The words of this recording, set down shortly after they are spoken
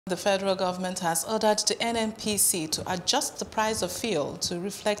The federal government has ordered the NNPC to adjust the price of fuel to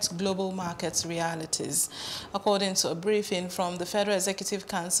reflect global market realities. According to a briefing from the Federal Executive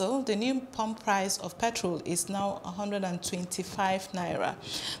Council, the new pump price of petrol is now 125 naira.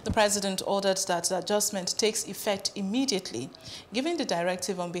 The president ordered that the adjustment takes effect immediately. Giving the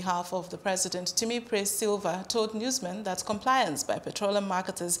directive on behalf of the president, Litre Silva told newsmen that compliance by petroleum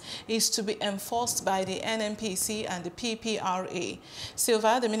marketers is to be enforced by the NNPC and the PPRA.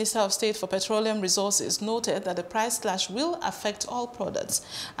 Silva, the Minister of State for Petroleum Resources, noted that the price slash will affect all products,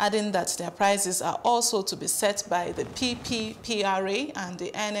 adding that their prices are also to be set by the PPRA and the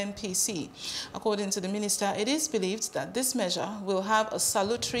NNPC. According to the minister, it is believed that this measure will have a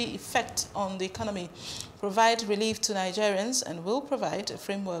salutary effect on the economy, provide relief to Nigerians, and will provide a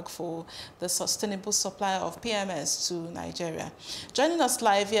framework for the sustainable supply of PMS to Nigeria. Joining us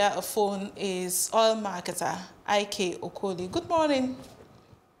live via a phone is oil marketer Okoli. Good morning.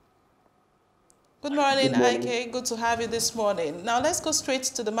 Good morning, Ike. Good to have you this morning. Now, let's go straight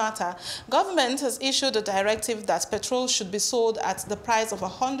to the matter. Government has issued a directive that petrol should be sold at the price of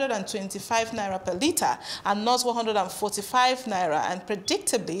 125 naira per litre and not 145 naira. And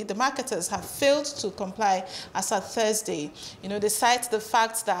predictably, the marketers have failed to comply as at Thursday. They cite the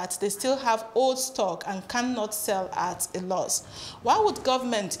fact that they still have old stock and cannot sell at a loss. Why would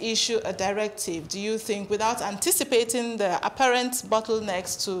government issue a directive, do you think, without anticipating the apparent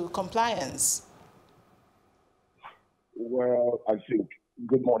bottlenecks to compliance? Well, I think,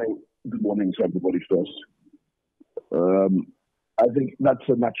 good morning to everybody first. I think that's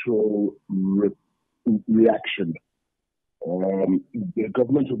a natural reaction. The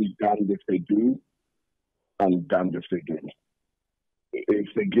government will be damned if they do, and damned if they don't. If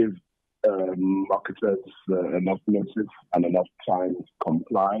they give marketers enough notice and enough time to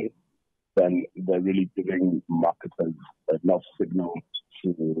comply, then they're really giving marketers enough signal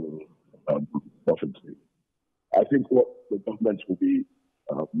to profit. I think what the government will be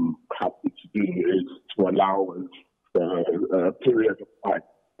happy to do is to allow a period of time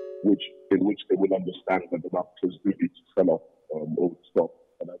in which they will understand that the marketers do need to sell off old stock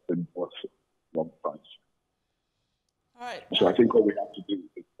and I think what's one price. All right. So I think what we have to do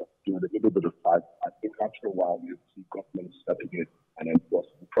is give it a little bit of time. I think after a while you'll see government stepping in and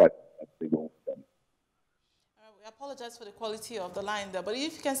enforcing the price that they want them. We apologize for the quality of the line there, but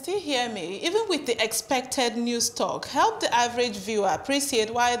if you can still hear me, even with the expected new stock, help the average viewer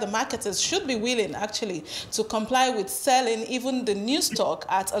appreciate why the marketers should be willing, actually, to comply with selling even the new stock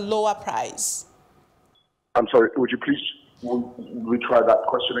at a lower price. I'm sorry, would you please retry that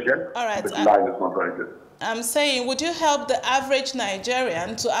question again? All right. The line is not very good. I'm saying, would you help the average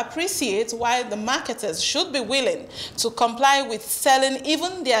Nigerian to appreciate why the marketers should be willing to comply with selling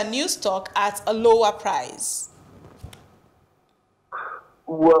even their new stock at a lower price?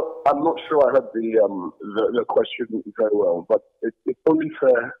 Well, I'm not sure I heard the question very well, but it's only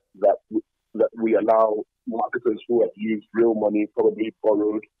fair that we allow marketers who have used real money, probably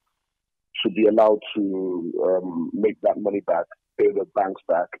borrowed, should be allowed to make that money back, pay the banks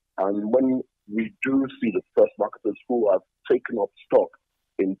back. And when we do see the first marketers who have taken up stock,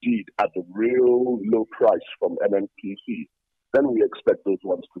 indeed, at the real low price from NNPC, then we expect those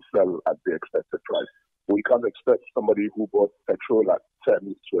ones to sell at the expected price. We can't expect somebody who bought petrol at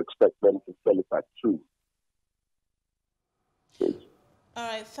 10 to expect them to sell it at 2. All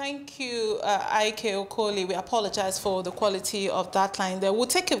right, thank you, Okoli. We apologize for the quality of that line there. We'll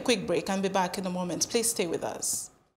take a quick break and be back in a moment. Please stay with us.